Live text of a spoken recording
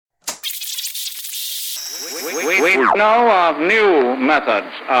We know of new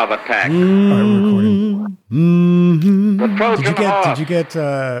methods of attack. The Trojan horse, Did you get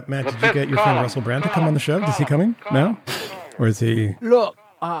Matt? Did you get your friend Russell Brand to come on the show? Is he coming? No, or is he? Look,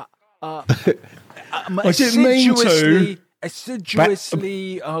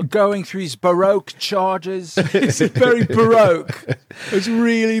 assiduously going through his Baroque charges. It's very Baroque. It's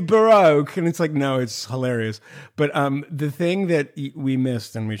really Baroque, and it's like, no, it's hilarious. But the thing that we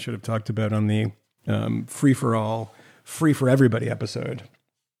missed, and we should have talked about on the free for all, free for everybody episode,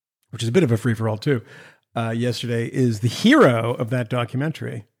 which is a bit of a free for all too. Yesterday is the hero of that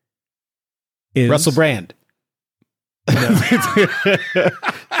documentary is Russell Brand. No.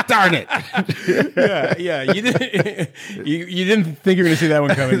 Darn it! Yeah. You didn't think you were going to see that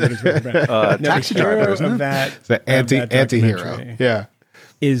one coming, but it's Russell Brand. Taxi driver, isn't it? That the anti-hero. Yeah,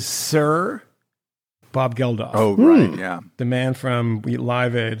 is Sir Bob Geldof. Oh, right, yeah, the man from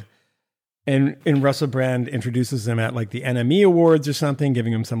Live Aid. And Russell Brand introduces him at like the NME Awards or something,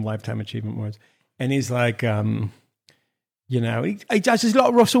 giving him some Lifetime Achievement Awards. And he's like, he does this lot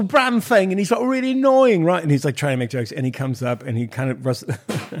of Russell Brand thing, and he's like really annoying, right? And he's like trying to make jokes, and he comes up and he kind of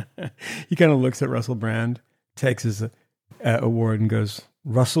looks at Russell Brand, takes his award, and goes,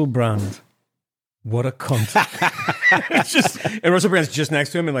 "Russell Brand, what a cunt!" And Russell Brand's just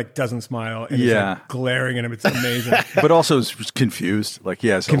next to him and like doesn't smile, and he's like glaring at him. It's amazing, but also is confused. Like he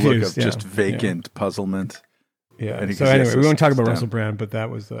has a look of just vacant puzzlement. Yeah. And so anyway, we won't talk about Russell Brand, but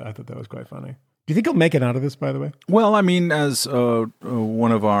that was I thought that was quite funny. Do you think he'll make it out of this, by the way? Well, I mean, as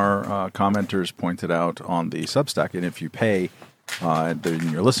one of our commenters pointed out on the Substack, and if you pay and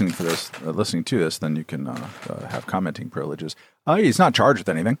you're listening to this, then you can have commenting privileges. He's not charged with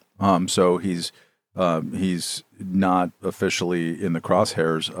anything, so he's not officially in the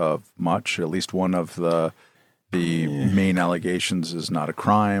crosshairs of much. At least one of the main allegations is not a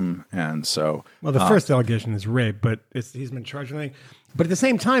crime, and so the first allegation is rape, but he's been charged with anything. But at the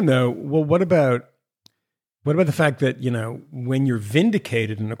same time, though, well, what about the fact that, when you're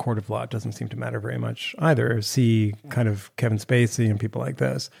vindicated in a court of law, it doesn't seem to matter very much either. See kind of Kevin Spacey and people like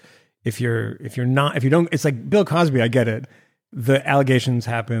this. If you don't, it's like Bill Cosby. I get it. The allegations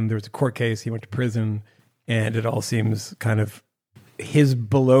happened. There was a court case. He went to prison, and it all seems kind of his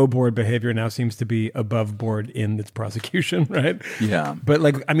below board behavior now seems to be above board in its prosecution, right? Yeah. But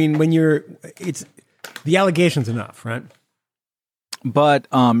when the allegation's enough, right? But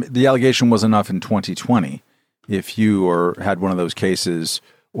the allegation was enough in 2020. If you had one of those cases,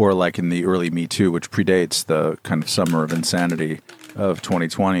 or like in the early Me Too, which predates the kind of summer of insanity of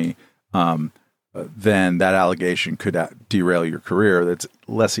 2020, then that allegation could derail your career. It's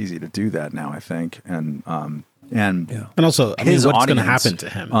less easy to do that now, I think. And also, I mean, what's going to happen to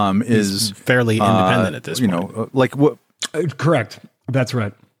him is fairly independent at this point. Like what? Correct. That's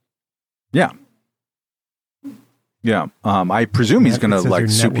right. Yeah. Yeah, I presume he's going to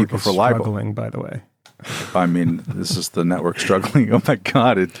sue people for libel. Struggling, by the way. I mean, this is the network struggling. Oh my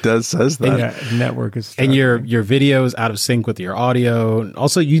God, it says that. Yeah, network is struggling. And your video is out of sync with your audio.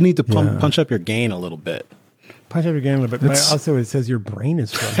 Also, you need to punch up your gain a little bit. Punch up your gain a little bit. But also, it says your brain is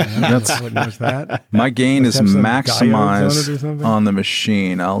struggling. What knows that? My gain is maximized on the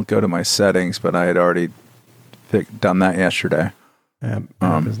machine. I'll go to my settings, but I had already done that yesterday. App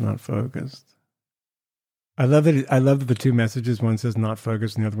is not focused. I love that the two messages, one says not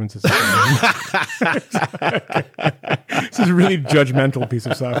focused and the other one says this is a really judgmental piece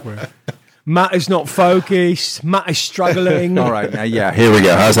of software. Matt is not focused. Matt is struggling. All right, now, here we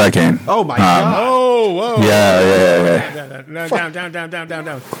go. How's that game? Oh my God. Oh, whoa. Yeah. No, down.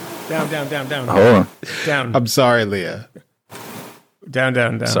 Hold on. Down. I'm sorry, Leah.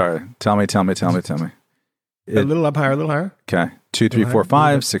 Down. Sorry. Tell me. A little up higher, a little higher. Okay. 2, 3, 4,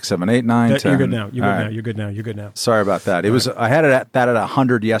 5, 6, 7, 8, 9, 10. You're good now. Sorry about that. I had it at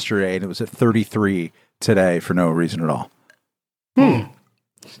 100 yesterday, and it was at 33 today for no reason at all.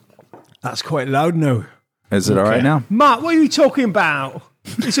 That's quite loud now. Is it all right now? Matt, what are you talking about?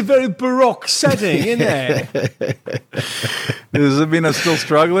 It's a very Baroque setting, isn't it? Does it mean I'm still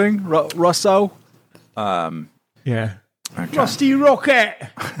struggling, Russo? Yeah. Okay. Rusty Rocket.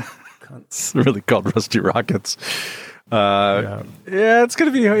 It's really called Rusty Rockets. Yeah, it's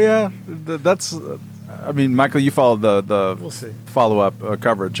going to be, that's, I mean, Michael, you followed the we'll see. Follow-up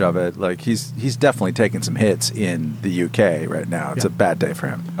coverage of it. Like, he's definitely taking some hits in the UK right now. It's a bad day for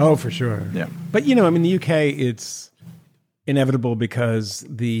him. Oh, for sure. Yeah. But, the UK, it's inevitable because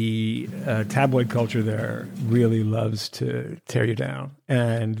the tabloid culture there really loves to tear you down.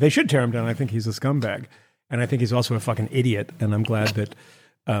 And they should tear him down. I think he's a scumbag. And I think he's also a fucking idiot. And I'm glad that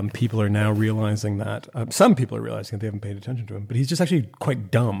people are now realizing that. Some people are realizing that they haven't paid attention to him. But he's just actually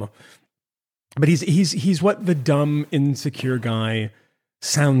quite dumb. But he's what the dumb, insecure guy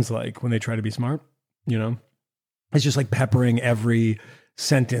sounds like when they try to be smart, you know? It's just like peppering every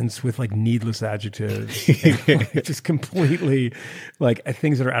sentence with like needless adjectives, just completely like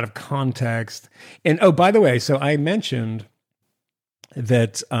things that are out of context. And oh, by the way, so I mentioned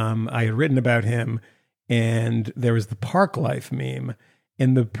that I had written about him, and there was the Park Life meme,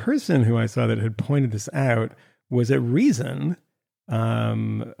 and the person who I saw that had pointed this out was at Reason,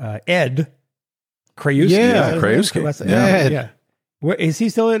 Ed Krajewski. Yeah, Krajewski. Yeah. Where, is he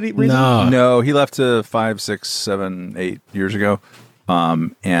still at Reason? No, he left 5, 6, 7, 8 years ago.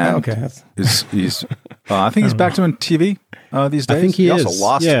 And okay. he's I think he's back doing TV these days. I think he also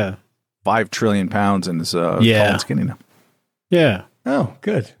lost 5 trillion pounds and is tall and skinny now. Yeah. Oh,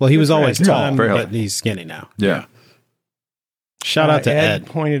 good. Well, he was always tall, very but he's skinny now. Yeah. Shout out to Ed.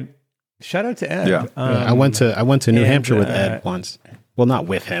 Shout out to Ed. Yeah. I went to New Hampshire with Ed once. Well, not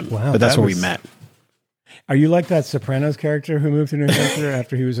with him, but that's where we met. Are you like that Sopranos character who moved to New Hampshire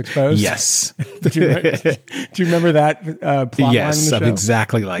after he was exposed? Yes. Do you remember that plot line in the show? I'm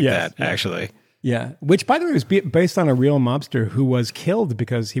exactly like that, actually. Yeah. Which, by the way, was based on a real mobster who was killed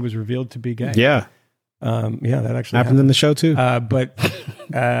because he was revealed to be gay. Yeah. That actually happened in the show too. No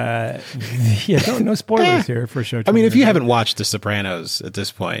spoilers here for show. I mean, if you haven't watched The Sopranos at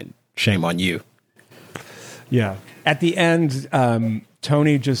this point, shame on you. Yeah. At the end,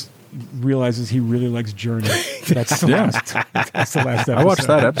 Tony just realizes he really likes Journey. That's the last episode. I watched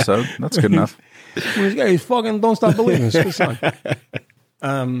that episode. That's good enough. He's fucking Don't Stop Believing. It's a good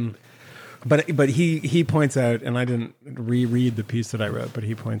song. But he points out, and I didn't reread the piece that I wrote, but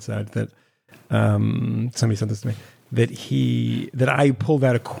he points out that somebody sent this to me, that I pulled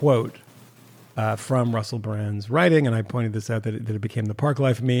out a quote from Russell Brand's writing, and I pointed this out that it became the Park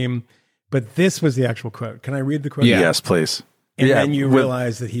Life meme. But this was the actual quote. Can I read the quote? Yeah. Yes, please. And then you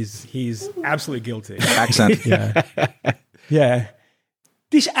realize that he's absolutely guilty. Accent. Yeah.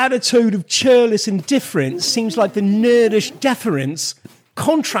 This attitude of churlish indifference seems like the nerdish deference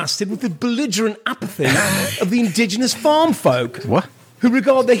contrasted with the belligerent apathy of the indigenous farm folk. What? Who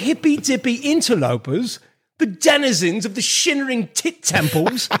regard the hippy-dippy interlopers, the denizens of the shimmering tit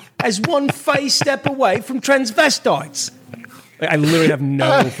temples, as one phase step away from transvestites. I literally have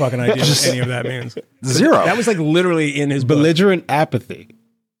no fucking idea what any of that means. Zero. That was like literally in his belligerent apathy.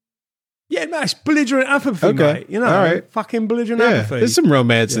 Yeah, nice. Belligerent apathy, okay. Mate. You know, all right. Fucking belligerent apathy. There's some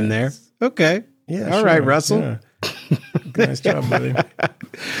romance in there. Okay. Yeah. All right, Russell. Yeah. Nice job, buddy.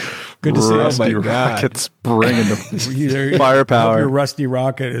 Good to see you. Rusty Rocket's bringing the firepower. Your Rusty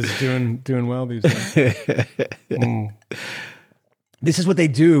Rocket is doing well these days. This is what they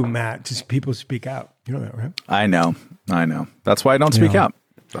do, Matt. Just people speak out. You know that, right? I know. That's why I don't speak out.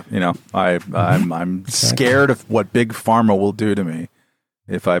 You know, I'm scared of what Big Pharma will do to me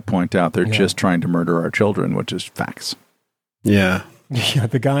if I point out they're just trying to murder our children, which is facts. Yeah. Yeah,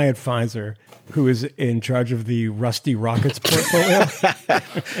 the guy at Pfizer who is in charge of the Rusty Rockets portfolio.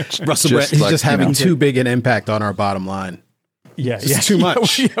 Russell Brand, he's just having too big an impact on our bottom line. It's too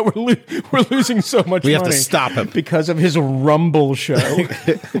much. We're losing so much money. We have to stop him. Because of his Rumble show.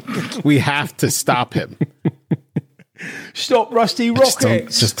 We have to stop him. Stop Rusty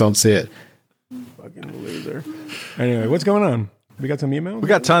Rockets. Just don't see it. Fucking loser. Anyway, what's going on? We got some emails? We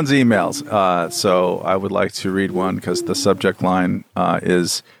got tons of emails. So I would like to read one because the subject line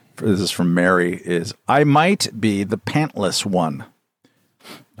this is from Mary, is I might be the pantless one.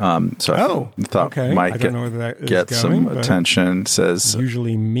 So I thought might get some attention. Says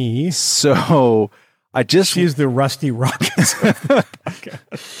usually me. So she's the Rusty Rockets. Okay.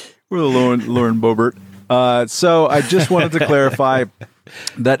 We're the Lauren Boebert. So I just wanted to clarify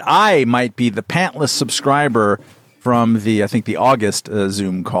that I might be the pantless subscriber from the August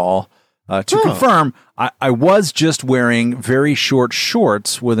Zoom call. To confirm, I was just wearing very short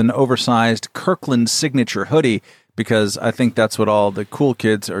shorts with an oversized Kirkland signature hoodie because I think that's what all the cool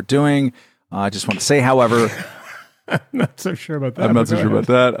kids are doing. I just want to say, however... I'm not so sure about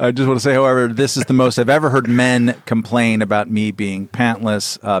that. I just want to say, however, this is the most I've ever heard men complain about me being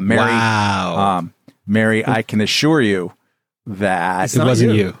pantless. Mary, wow. Mary, I can assure you that... It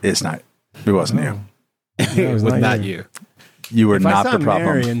wasn't you. It's not. It wasn't you. It was not you. You were not the problem.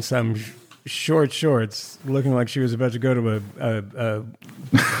 Mary in some short shorts, looking like she was about to go to a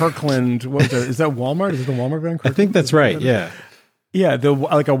Kirkland. What was that? Is that Walmart? Is it the Walmart brand? Kirkland? I think that's right. Yeah, yeah.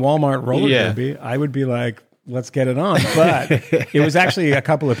 Like a Walmart roller derby. I would be like, let's get it on. But it was actually a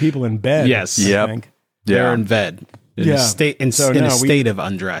couple of people in bed. Yes. Yep. They're in bed. In a state of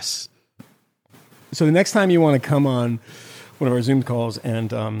undress. So the next time you want to come on one of our Zoom calls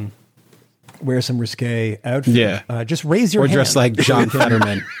and wear some risque outfit. Yeah. Just raise your hand. Or dress like John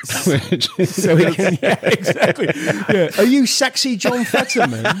Fetterman. So we can, exactly. Yeah. Are you sexy John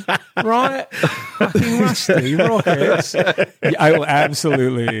Fetterman? Right? Fucking rusty rockets. I will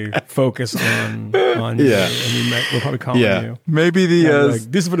absolutely focus on you. I mean, we'll probably call you. Maybe this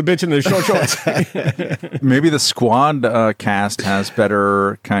is for the bitch in the short shorts. Maybe the squad cast has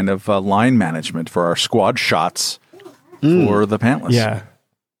better kind of line management for our squad shots for the pantless. Yeah.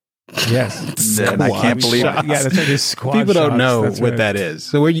 Yes. And I can't believe it. Yeah, that's right. This squad People don't shots, know that's what right. that is.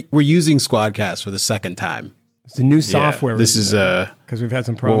 So we're using Squadcast for the second time. It's a new software. This is because we've had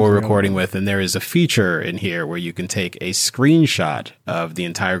some problems. What we're recording with, and there is a feature in here where you can take a screenshot of the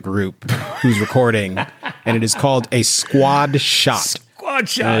entire group who's recording, and it is called a squad shot. Squad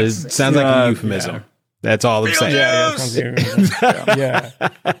shot. It sounds like a euphemism. Yeah. That's all I'm saying. Yeah.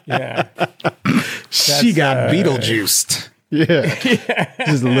 She got Beetlejuiced. Yeah.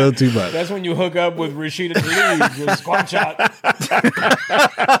 Just a little too much. That's when you hook up with Rashida Tlaib with a squad shot.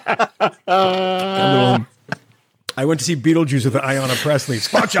 I went to see Beetlejuice with Ayanna Presley.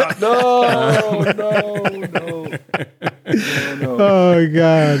 Squad shot. No. Oh,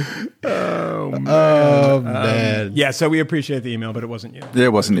 God. Oh, man. Yeah, so we appreciate the email, but it wasn't you.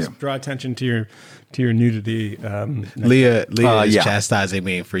 It wasn't you. Draw attention to your nudity. Leah is chastising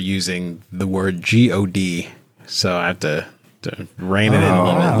me for using the word God. So I have to rein it in a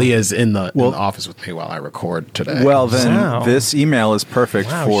little bit. Leah's in the office with me while I record today. Well, then this email is perfect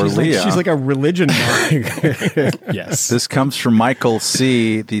for Leah. She's like a religion monk. Yes. This comes from Michael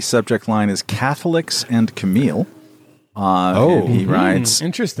C. The subject line is Catholics and Camille. And he writes,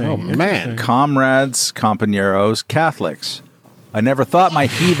 interesting. Oh, man. Comrades, compañeros, Catholics. I never thought my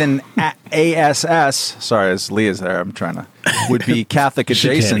heathen ASS, sorry, as Leah's there, I'm trying to, would be Catholic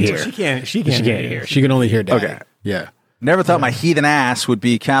adjacent. She can't hear. She can only hear Dad. Okay. Yeah. Never thought my heathen ass would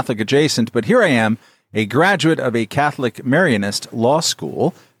be Catholic adjacent, but here I am, a graduate of a Catholic Marianist law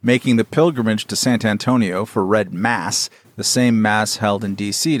school, making the pilgrimage to San Antonio for Red Mass, the same Mass held in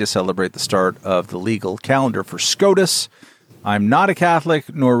D.C. to celebrate the start of the legal calendar for SCOTUS. I'm not a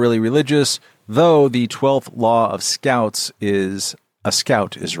Catholic, nor really religious, though the 12th law of scouts is, a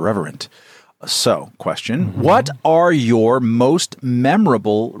scout is reverent. So, question, what are your most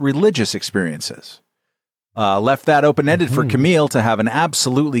memorable religious experiences? Left that open-ended for Camille to have an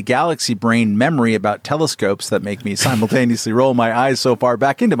absolutely galaxy-brain memory about telescopes that make me simultaneously roll my eyes so far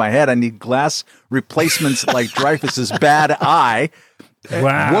back into my head I need glass replacements like Dreyfus's bad eye.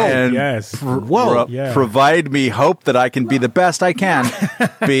 Wow. And provide me hope that I can be the best I can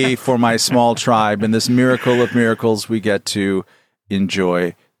be for my small tribe in this miracle of miracles we get to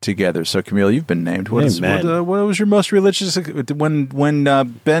enjoy together. So, Camille, you've been named. What was your most religious when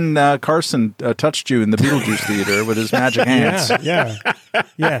Ben Carson touched you in the Beetlejuice theater with his magic hands?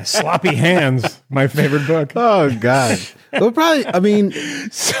 Yeah. Sloppy Hands, my favorite book. Oh, God. Well, probably, I mean,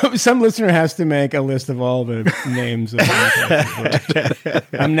 some listener has to make a list of all the names.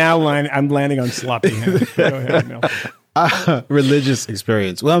 I'm landing on Sloppy Hands. Go ahead, Mel. Religious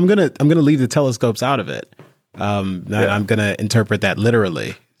experience. Well, I'm gonna leave the telescopes out of it. I'm gonna interpret that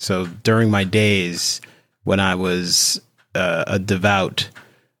literally. So during my days when I was a devout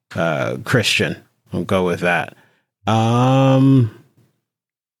Christian, I'll go with that.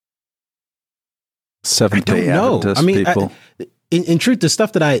 Seventh-day Adventist people. In truth, the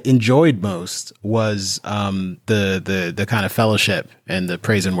stuff that I enjoyed most was the kind of fellowship and the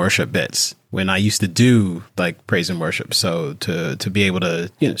praise and worship bits when I used to do like praise and worship. So to be able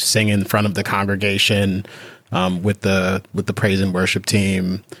to sing in front of the congregation with the praise and worship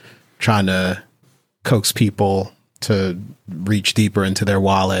team, trying to coax people to reach deeper into their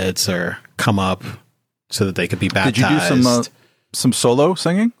wallets or come up so that they could be baptized. Did you do some solo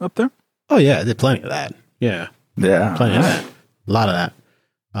singing up there? Oh yeah, I did plenty of that. Yeah, plenty of that. A lot of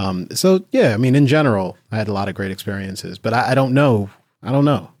that. So yeah, I mean, in general, I had a lot of great experiences, but I don't know. I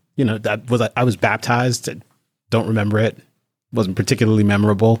was baptized. I don't remember it. Wasn't particularly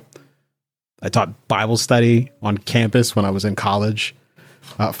memorable. I taught Bible study on campus when I was in college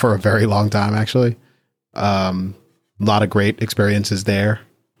for a very long time, actually. A lot of great experiences there,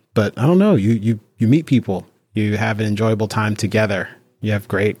 but I don't know. You meet people. You have an enjoyable time together. You have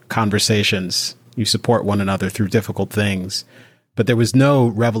great conversations. You support one another through difficult things. But there was no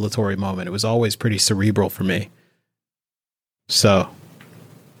revelatory moment. It was always pretty cerebral for me. So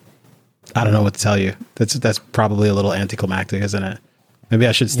I don't know what to tell you. That's probably a little anticlimactic, isn't it? Maybe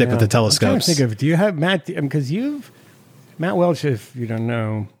I should stick with the telescopes. I'm trying to think of, do you have Matt? Because Matt Welch, if you don't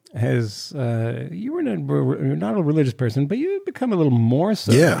know, has you're not a religious person, but you've become a little more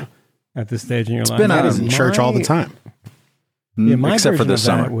so at this stage in your life. Been out in church all the time. Yeah, my except for this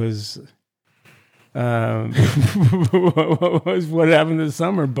summer. What happened this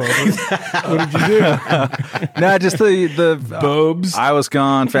summer, Bobes? What did you do? No, just the Bobes. I was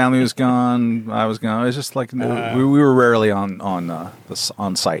gone. Family was gone. I was gone. It was just like we were rarely on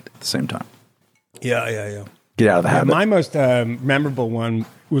site at the same time. Yeah. Get out of the habit. My most memorable one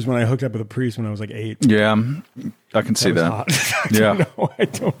was when I hooked up with a priest when I was like 8. Yeah, I can see that. I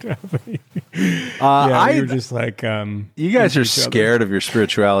don't have any. We were just like, you guys are scared of your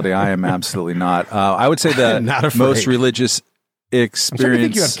spirituality. I am absolutely not. I would say the most religious experience. I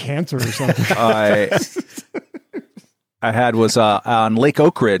think you have cancer or something. I had was on Lake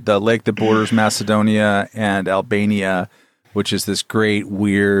Ohrid, the lake that borders Macedonia and Albania, which is this great,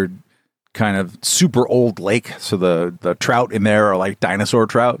 weird, kind of super old lake. So the trout in there are like dinosaur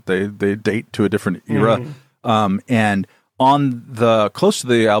trout. They date to a different era. And on the close to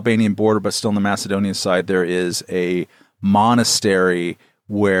the Albanian border, but still on the Macedonian side, there is a monastery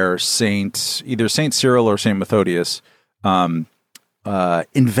where either Saint Cyril or Saint Methodius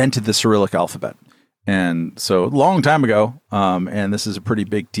invented the Cyrillic alphabet. And so a long time ago, and this is a pretty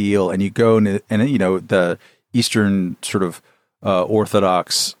big deal. And you go and the Eastern sort of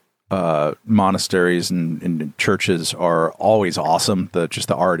Orthodox monasteries and churches are always awesome.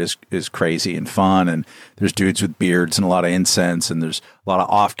 The art is crazy and fun, and there's dudes with beards and a lot of incense, and there's a lot of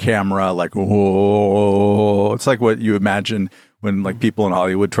off camera, like, oh, it's like what you imagine when like people in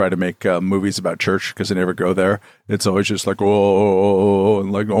Hollywood try to make movies about church because they never go there. It's always just like, oh,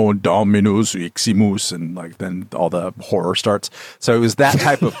 and like, oh, Dominus Iximus, and like then all the horror starts. So it was that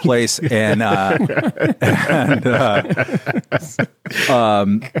type of place, and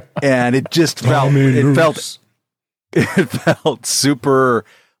it just felt super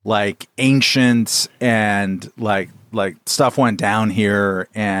like ancient, and like stuff went down here,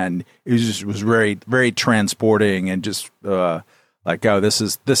 and it was very, very transporting, and just like, oh, this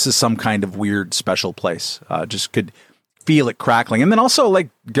is some kind of weird special place. Just could feel it crackling, and then also like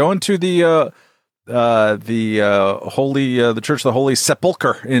going to the Church of the Holy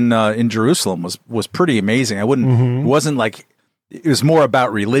Sepulchre in Jerusalem was pretty amazing. It wasn't like, it was more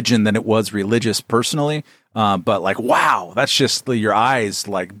about religion than it was religious personally. But like, wow, that's just your eyes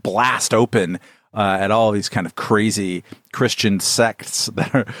like blast open at all these kind of crazy Christian sects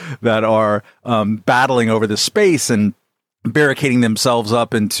that are battling over this space and barricading themselves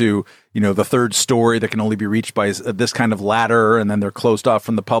up into, the third story that can only be reached by this kind of ladder, and then they're closed off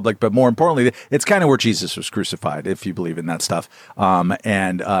from the public. But more importantly, it's kind of where Jesus was crucified, if you believe in that stuff.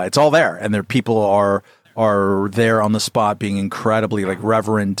 And it's all there, and their people are there on the spot, being incredibly like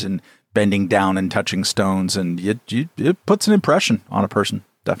reverent and bending down and touching stones, and it puts an impression on a person,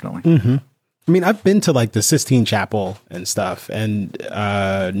 definitely. Mm-hmm. I mean, I've been to like the Sistine Chapel and stuff, and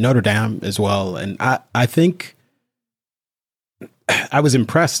Notre Dame as well, and I think I was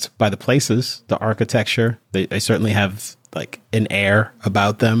impressed by the places, the architecture. They certainly have like an air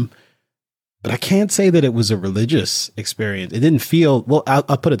about them, but I can't say that it was a religious experience. It didn't feel, well, I'll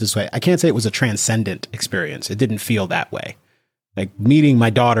put it this way. I can't say it was a transcendent experience. It didn't feel that way. Like meeting my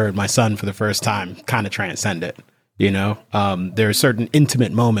daughter and my son for the first time kind of transcendent, there are certain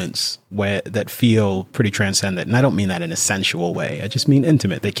intimate moments that feel pretty transcendent. And I don't mean that in a sensual way. I just mean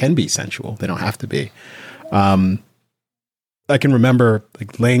intimate. They can be sensual. They don't have to be. I can remember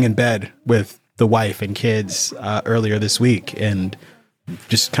like laying in bed with the wife and kids earlier this week, and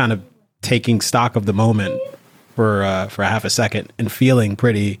just kind of taking stock of the moment for half a second and feeling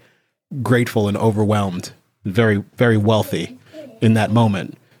pretty grateful and overwhelmed, very, very wealthy in that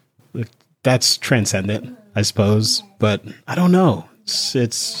moment. That's transcendent, I suppose, but I don't know.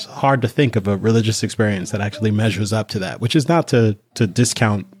 It's hard to think of a religious experience that actually measures up to that, which is not to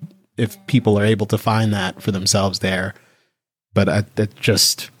discount if people are able to find that for themselves there. But I'm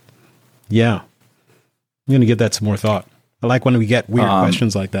going to give that some more thought. I like when we get weird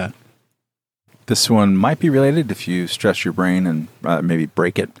questions like that. This one might be related if you stress your brain and maybe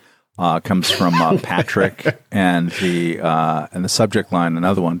break it. Comes from Patrick, and the subject line,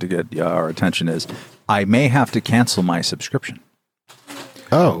 another one to get our attention, is, I may have to cancel my subscription.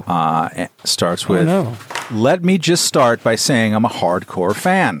 Oh. Starts with, let me just start by saying I'm a hardcore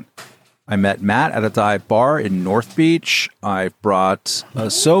fan. I met Matt at a dive bar in North Beach. I've brought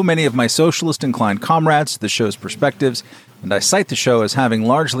so many of my socialist-inclined comrades to the show's perspectives, and I cite the show as having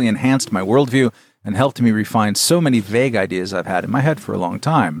largely enhanced my worldview and helped me refine so many vague ideas I've had in my head for a long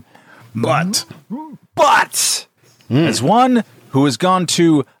time. But, as one who has gone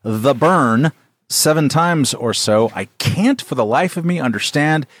to the burn 7 times or so. I can't for the life of me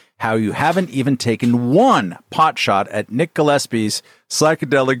understand how you haven't even taken one pot shot at Nick Gillespie's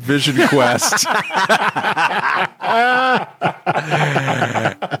psychedelic vision quest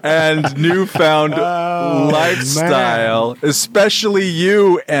and newfound lifestyle, especially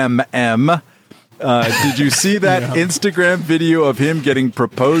you, MM. Did you see that Instagram video of him getting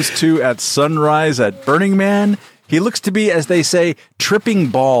proposed to at sunrise at Burning Man? He looks to be, as they say, tripping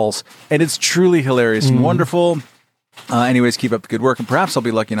balls, and it's truly hilarious and wonderful. Anyways, keep up the good work, and perhaps I'll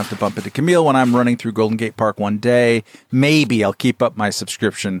be lucky enough to bump into Camille when I'm running through Golden Gate Park one day. Maybe I'll keep up my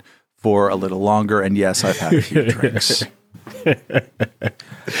subscription for a little longer, and yes, I've had a few drinks.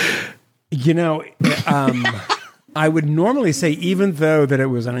 You know, I would normally say, even though that it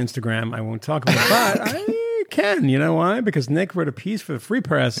was on Instagram, I won't talk about it, but I can. You know why? Because Nick wrote a piece for the Free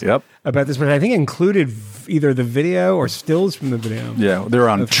Press about this, but I think it included either the video or stills from the video. Yeah, they're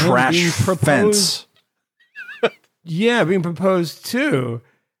on Trash Fence. Yeah, being proposed to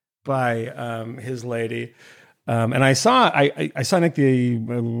by his lady. And I saw Nick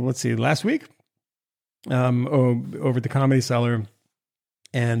last week over at the Comedy Cellar,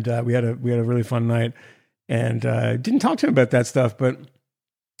 and we had a really fun night. And didn't talk to him about that stuff, but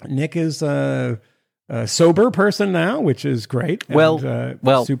Nick is a sober person now, which is great. And,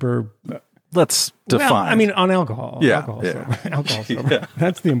 well, super. Let's define. Well, I mean, on alcohol. Yeah, alcohol yeah. sober. Alcohol sober. Yeah.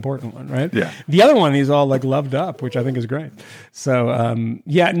 That's the important one, right? Yeah. The other one, he's all like loved up, which I think is great. So, I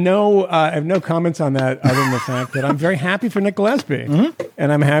have no comments on that other than the fact that I'm very happy for Nick Gillespie,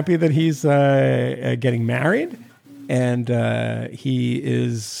 and I'm happy that he's getting married, and he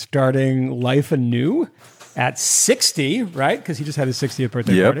is starting life anew at 60, right? Because he just had his 60th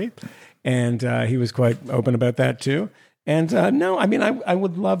birthday party, and he was quite open about that too. And no, I mean, I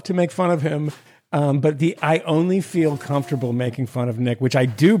would love to make fun of him, but I only feel comfortable making fun of Nick, which I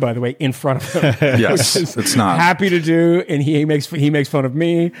do, by the way, in front of him. Yes, it's not happy to do, and he makes fun of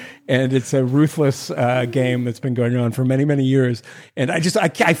me, and it's a ruthless game that's been going on for many, many years. And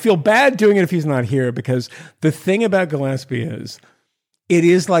I feel bad doing it if he's not here, because the thing about Gillespie is, it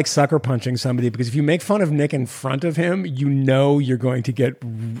is like sucker punching somebody, because if you make fun of Nick in front of him, you know you're going to get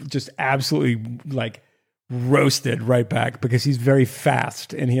just absolutely like roasted right back, because he's very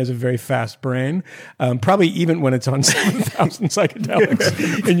fast and he has a very fast brain. Probably even when it's on 7,000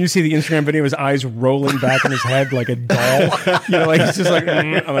 psychedelics and you see the Instagram video, his eyes rolling back in his head like a doll. You know, like he's just like,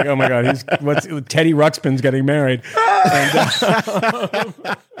 I'm like, oh my God, Teddy Ruxpin's getting married. And,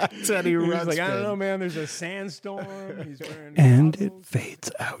 Teddy Ruxpin. Like, I don't know, man, there's a sandstorm. And it fades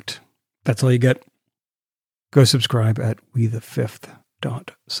out. That's all you get. Go subscribe at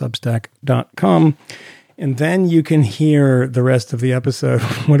wethefifth.substack.com. And then you can hear the rest of the episode.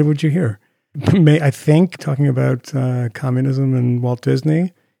 What would you hear? I think talking about communism and Walt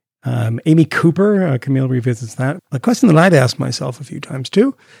Disney. Amy Cooper, Camille revisits that. A question that I'd asked myself a few times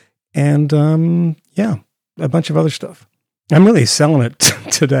too. And a bunch of other stuff. I'm really selling it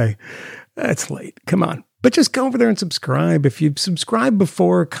today. It's late. Come on. But just go over there and subscribe. If you subscribe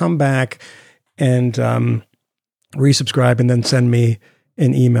before, come back and resubscribe, and then send me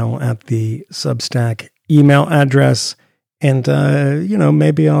an email at the Substack email address. And,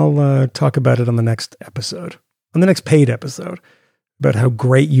 maybe I'll talk about it on the next episode, on the next paid episode, about how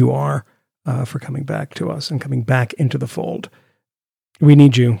great you are for coming back to us and coming back into the fold. We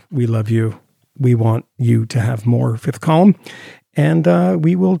need you. We love you. We want you to have more Fifth Column. And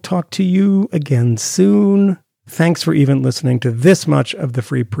we will talk to you again soon. Thanks for even listening to this much of the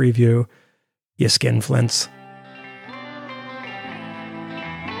free preview, you skinflints.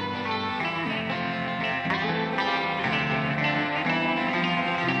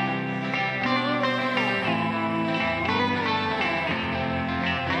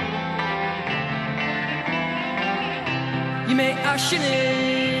 You may ask your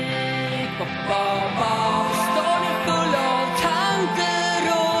name,